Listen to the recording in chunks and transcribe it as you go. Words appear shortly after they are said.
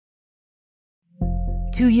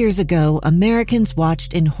2 years ago, Americans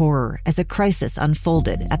watched in horror as a crisis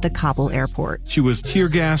unfolded at the Kabul airport. She was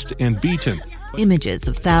tear-gassed and beaten. Images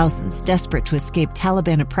of thousands desperate to escape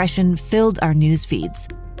Taliban oppression filled our news feeds.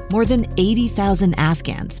 More than 80,000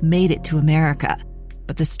 Afghans made it to America.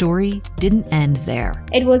 But the story didn't end there.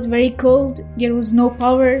 It was very cold. There was no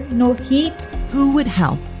power, no heat. Who would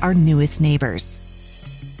help our newest neighbors?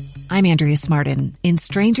 I'm Andrea Smartin. In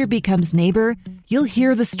Stranger Becomes Neighbor, you'll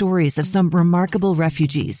hear the stories of some remarkable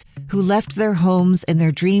refugees who left their homes and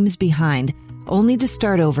their dreams behind, only to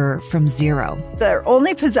start over from zero. Their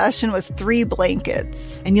only possession was 3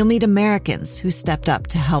 blankets. And you'll meet Americans who stepped up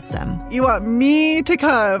to help them. You want me to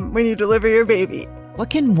come when you deliver your baby. What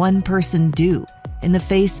can one person do in the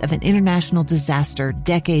face of an international disaster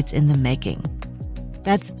decades in the making?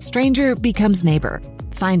 That's Stranger Becomes Neighbor.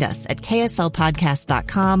 Find us at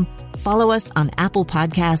kslpodcast.com. Follow us on Apple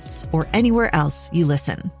Podcasts or anywhere else you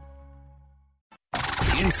listen.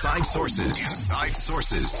 Inside Sources. Inside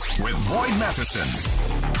Sources with Boyd Matheson.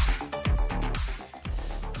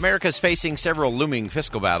 America's facing several looming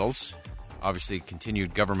fiscal battles. Obviously,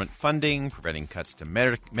 continued government funding, preventing cuts to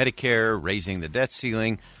Medicare, raising the debt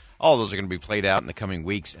ceiling. All those are going to be played out in the coming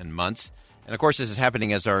weeks and months. And, of course, this is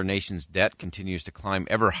happening as our nation's debt continues to climb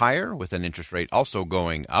ever higher, with an interest rate also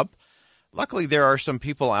going up. Luckily, there are some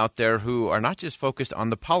people out there who are not just focused on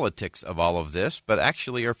the politics of all of this, but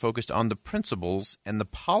actually are focused on the principles and the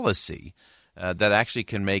policy that actually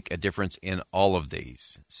can make a difference in all of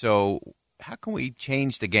these. So how can we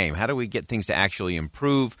change the game? How do we get things to actually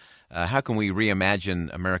improve? How can we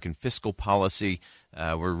reimagine American fiscal policy?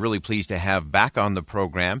 We're really pleased to have back on the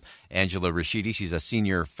program Angela Rashidi. She's a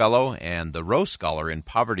senior fellow and the Rose Scholar in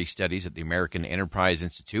Poverty Studies at the American Enterprise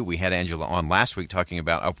Institute. We had Angela on last week talking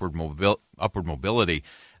about upward mobility.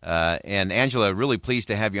 And Angela, really pleased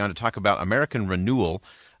to have you on to talk about American Renewal,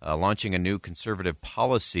 launching a new conservative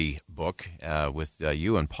policy book with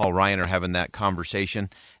you and Paul Ryan are having that conversation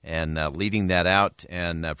and leading that out.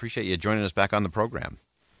 And appreciate you joining us back on the program.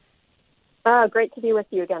 Great to be with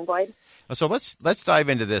you again, Boyd. So let's dive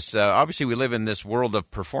into this. Obviously, we live in this world of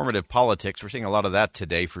performative politics. We're seeing a lot of that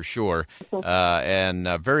today for sure. And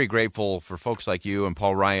very grateful for folks like you and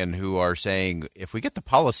Paul Ryan who are saying if we get the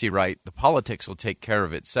policy right, the politics will take care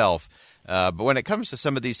of itself. But when it comes to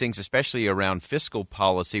some of these things, especially around fiscal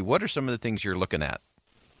policy, what are some of the things you're looking at?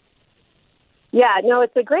 Yeah, no,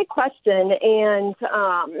 it's a great question. And,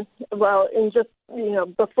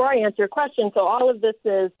 before I answer your question, so all of this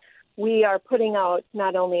is, we are putting out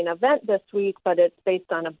not only an event this week, but it's based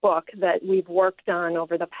on a book that we've worked on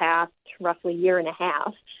over the past roughly year and a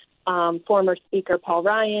half. Former speaker Paul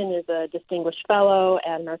Ryan is a distinguished fellow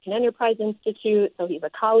at American Enterprise Institute, so he's a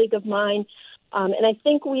colleague of mine. And I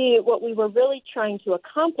think what we were really trying to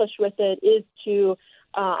accomplish with it is to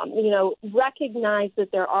recognize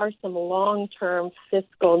that there are some long-term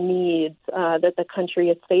fiscal needs that the country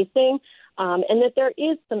is facing. And that there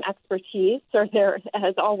is some expertise, or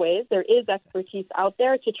as always, there is expertise out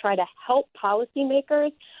there to try to help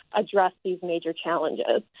policymakers address these major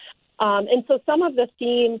challenges. And so some of the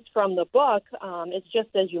themes from the book is just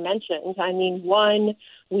as you mentioned. I mean, one,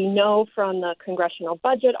 we know from the Congressional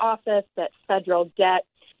Budget Office that federal debt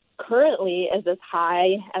currently is as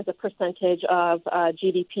high as a percentage of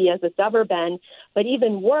GDP as it's ever been. But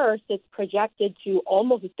even worse, it's projected to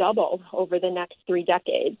almost double over the next 3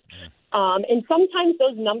 decades. And sometimes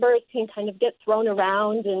those numbers can kind of get thrown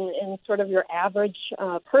around and sort of your average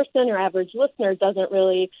person or average listener doesn't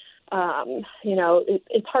really,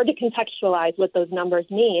 it's hard to contextualize what those numbers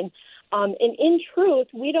mean. And in truth,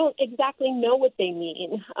 we don't exactly know what they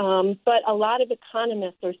mean. But a lot of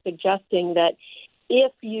economists are suggesting that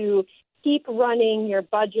if you keep running your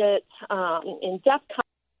budget in DEFCON,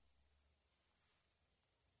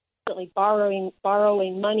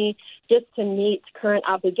 borrowing money just to meet current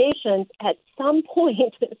obligations, at some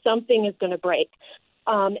point something is going to break.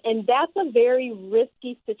 And that's a very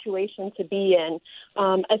risky situation to be in,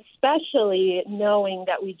 especially knowing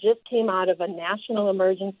that we just came out of a national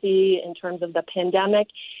emergency in terms of the pandemic,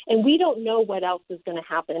 and we don't know what else is going to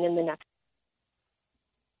happen in the next.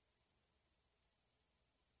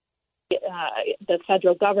 The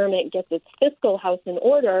federal government gets its fiscal house in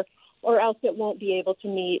order, or else it won't be able to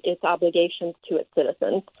meet its obligations to its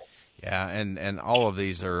citizens. Yeah, and all of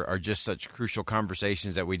these are just such crucial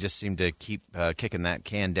conversations that we just seem to keep kicking that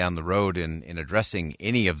can down the road in addressing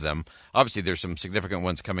any of them. Obviously, there's some significant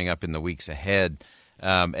ones coming up in the weeks ahead.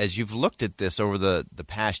 As you've looked at this over the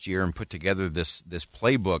past year and put together this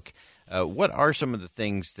playbook, what are some of the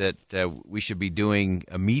things that we should be doing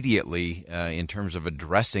immediately in terms of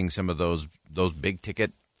addressing some of those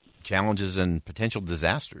big-ticket challenges and potential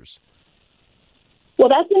disasters? Well,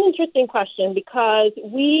 that's an interesting question because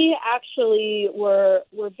we actually were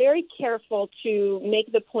very careful to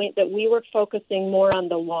make the point that we were focusing more on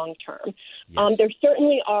the long term. Yes. There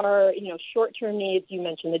certainly are, short-term needs. You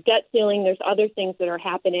mentioned the debt ceiling. There's other things that are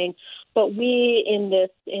happening, but we in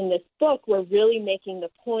this book we're really making the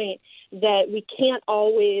point that we can't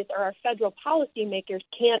always, or our federal policymakers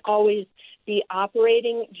can't always be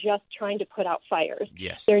operating just trying to put out fires.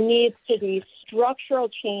 Yes. There needs to be structural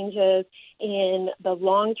changes in the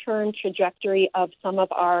long-term trajectory of some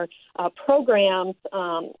of our programs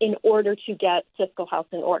in order to get fiscal house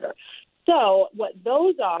in order. So what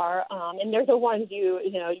those are, and they're the ones you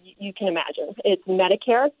can imagine. It's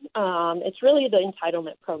Medicare. It's really the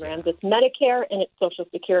entitlement programs. It's Medicare and it's Social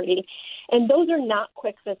Security, and those are not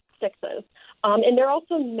quick fixes. And they're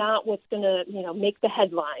also not what's going to, make the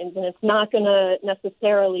headlines, and it's not going to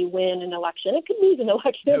necessarily win an election. It could lose an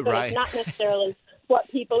election, but it's not necessarily what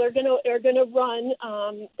people are going to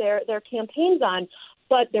run their campaigns on.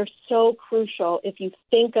 But they're so crucial if you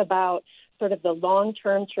think about sort of the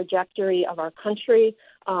long-term trajectory of our country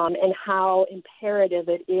and how imperative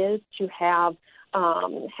it is to have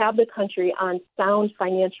the country on sound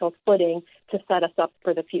financial footing to set us up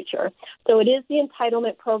for the future. So it is the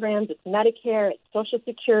entitlement programs, it's Medicare, it's Social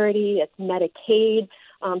Security, it's Medicaid.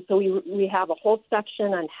 So we have a whole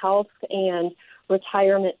section on health and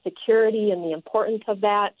retirement security and the importance of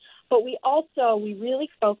that. But we really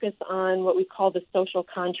focus on what we call the social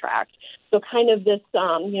contract. So kind of this,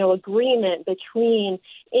 agreement between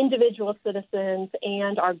individual citizens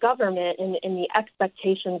and our government and the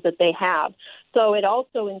expectations that they have. So it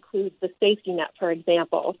also includes the safety net, for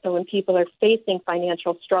example. So when people are facing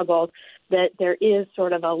financial struggles, that there is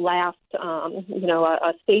sort of a last,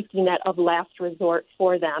 a safety net of last resort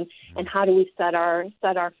for them. And how do we set our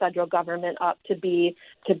federal government up to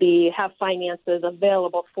have finances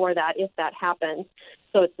available for that if that happens?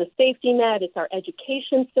 So it's the safety net, it's our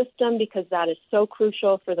education system, because that is so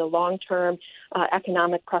crucial for the long-term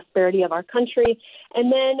economic prosperity of our country.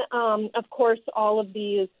 And then, of course, all of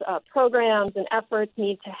these programs and efforts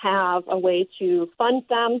need to have a way to fund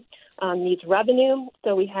them, needs revenue.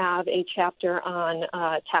 So we have a chapter on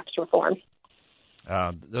tax reform.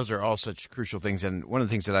 Those are all such crucial things. And one of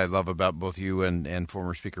the things that I love about both you and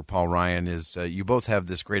former Speaker Paul Ryan is you both have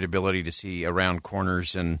this great ability to see around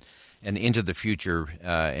corners and into the future.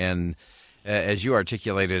 And as you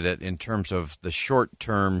articulated it in terms of the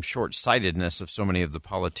short-term, short-sightedness of so many of the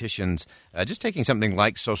politicians, just taking something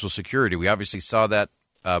like Social Security, we obviously saw that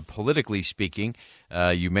politically speaking.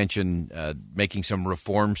 You mentioned making some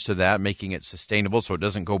reforms to that, making it sustainable so it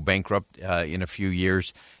doesn't go bankrupt in a few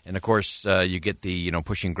years. And, of course, you get the,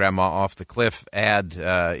 pushing grandma off the cliff ad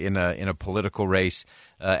in a political race,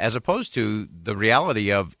 as opposed to the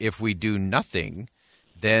reality of if we do nothing,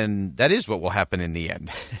 then that is what will happen in the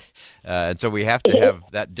end. And so we have to have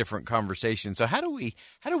that different conversation. So how do we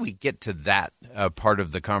get to that part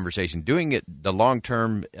of the conversation? Doing it the long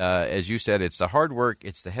term, as you said, it's the hard work,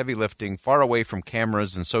 it's the heavy lifting, far away from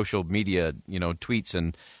cameras and social media, tweets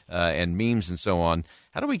and memes and so on.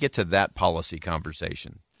 How do we get to that policy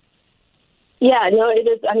conversation? Yeah, no, it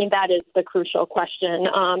is. I mean, that is the crucial question.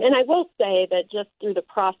 And I will say that just through the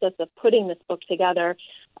process of putting this book together,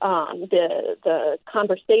 the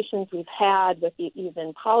conversations we've had with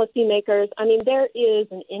even policymakers, I mean, there is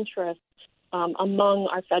an interest among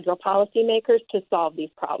our federal policymakers to solve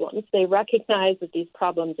these problems. They recognize that these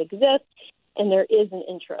problems exist, and there is an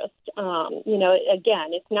interest.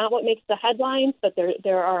 Again, it's not what makes the headlines, but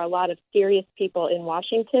there are a lot of serious people in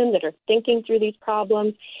Washington that are thinking through these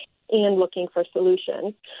problems and looking for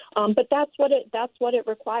solutions. But that's what it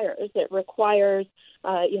requires. It requires,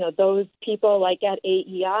 those people like at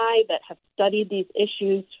AEI that have studied these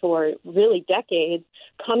issues for really decades,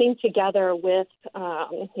 coming together with,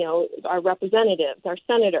 our representatives, our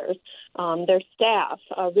senators, their staff,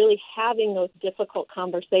 really having those difficult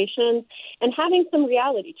conversations and having some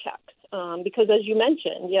reality checks. Because as you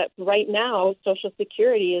mentioned, right now, Social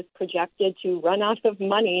Security is projected to run out of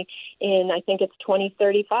money in, I think it's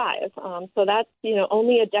 2035. So that's,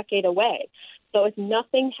 only a decade away. So if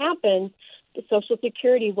nothing happens, Social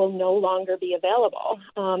Security will no longer be available.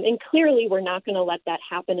 And clearly we're not going to let that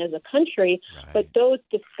happen as a country, right. But those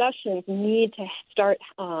discussions need to start,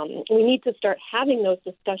 we need to start having those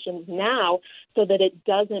discussions now so that it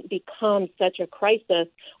doesn't become such a crisis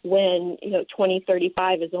when,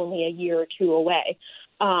 2035 is only a year or two away.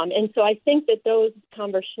 And so I think that those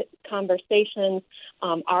conversations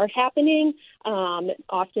are happening,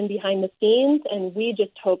 often behind the scenes, and we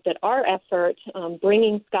just hope that our effort,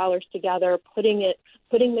 bringing scholars together,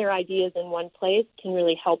 putting their ideas in one place, can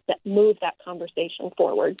really help move that conversation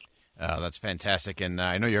forward. That's fantastic. And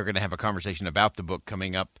I know you're going to have a conversation about the book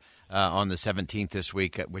coming up on the 17th this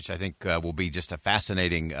week, which I think will be just a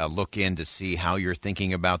fascinating look in to see how you're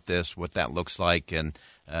thinking about this, what that looks like. And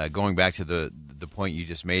going back to the point you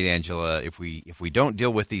just made, Angela, if we don't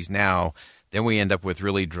deal with these now, then we end up with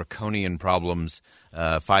really draconian problems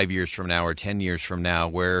 5 years from now or 10 years from now,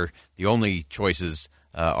 where the only choices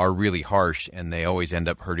are really harsh, and they always end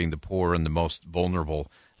up hurting the poor and the most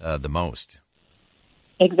vulnerable the most.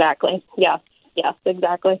 Exactly. Yes,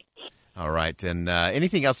 exactly. All right. And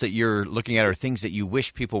anything else that you're looking at, or things that you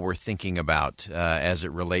wish people were thinking about as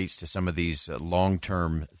it relates to some of these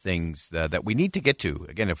long-term things that we need to get to?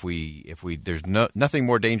 Again, if we there's nothing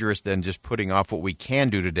more dangerous than just putting off what we can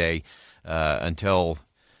do today until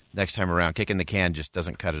next time around. Kicking the can just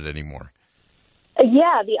doesn't cut it anymore.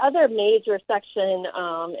 Yeah, the other major section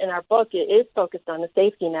in our book is focused on the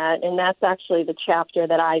safety net, and that's actually the chapter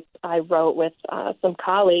that I wrote with some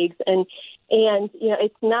colleagues. And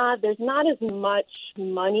there's not as much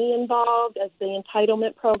money involved as the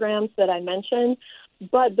entitlement programs that I mentioned,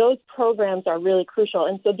 but those programs are really crucial.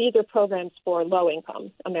 And so these are programs for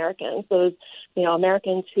low-income Americans, those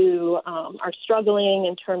Americans who are struggling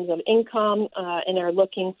in terms of income and are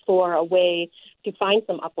looking for a way to find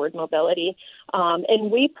some upward mobility.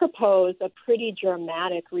 And we propose a pretty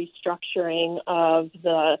dramatic restructuring of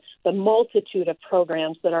the multitude of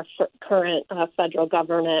programs that our current federal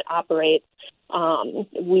government operates.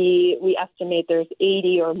 We estimate there's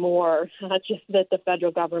 80 or more just that the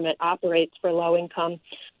federal government operates for low-income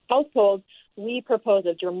households. We propose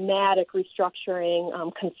a dramatic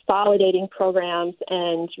restructuring, consolidating programs,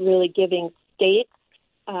 and really giving states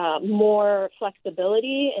more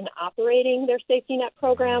flexibility in operating their safety net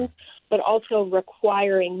programs, but also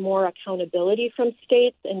requiring more accountability from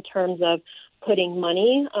states in terms of putting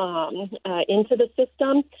money into the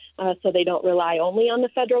system so they don't rely only on the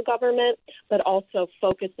federal government, but also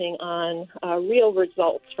focusing on real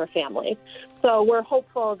results for families. So we're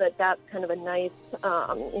hopeful that that's kind of a nice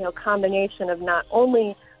combination of not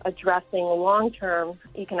only addressing long-term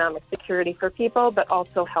economic security for people, but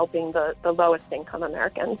also helping the lowest income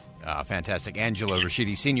Americans. Fantastic. Angela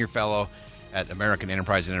Rashidi, Senior Fellow at American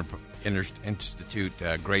Enterprise Institute.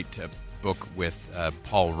 Great book with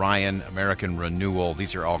Paul Ryan, American Renewal.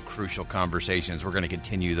 These are all crucial conversations. We're going to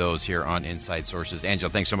continue those here on Inside Sources.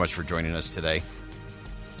 Angela, thanks so much for joining us today.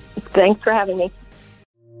 Thanks for having me.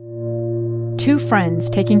 Two friends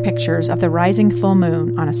taking pictures of the rising full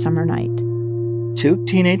moon on a summer night. Two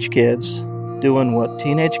teenage kids doing what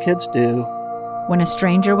teenage kids do. When a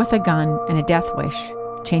stranger with a gun and a death wish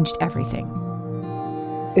changed everything.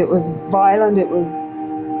 It was violent, it was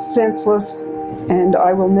senseless, and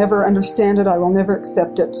I will never understand it, I will never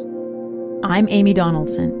accept it. I'm Amy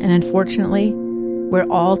Donaldson, and unfortunately, we're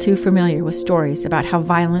all too familiar with stories about how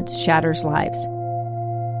violence shatters lives.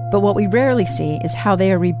 But what we rarely see is how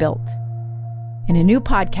they are rebuilt. In a new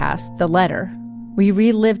podcast, The Letter, we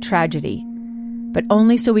relive tragedy, but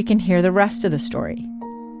only so we can hear the rest of the story.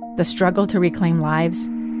 The struggle to reclaim lives,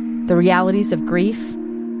 the realities of grief,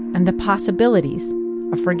 and the possibilities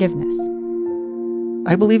of forgiveness.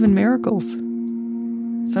 I believe in miracles.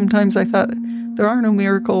 Sometimes I thought, there are no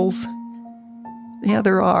miracles. Yeah,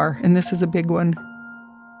 there are, and this is a big one.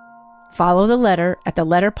 Follow The Letter at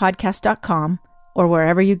theletterpodcast.com or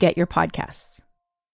wherever you get your podcasts.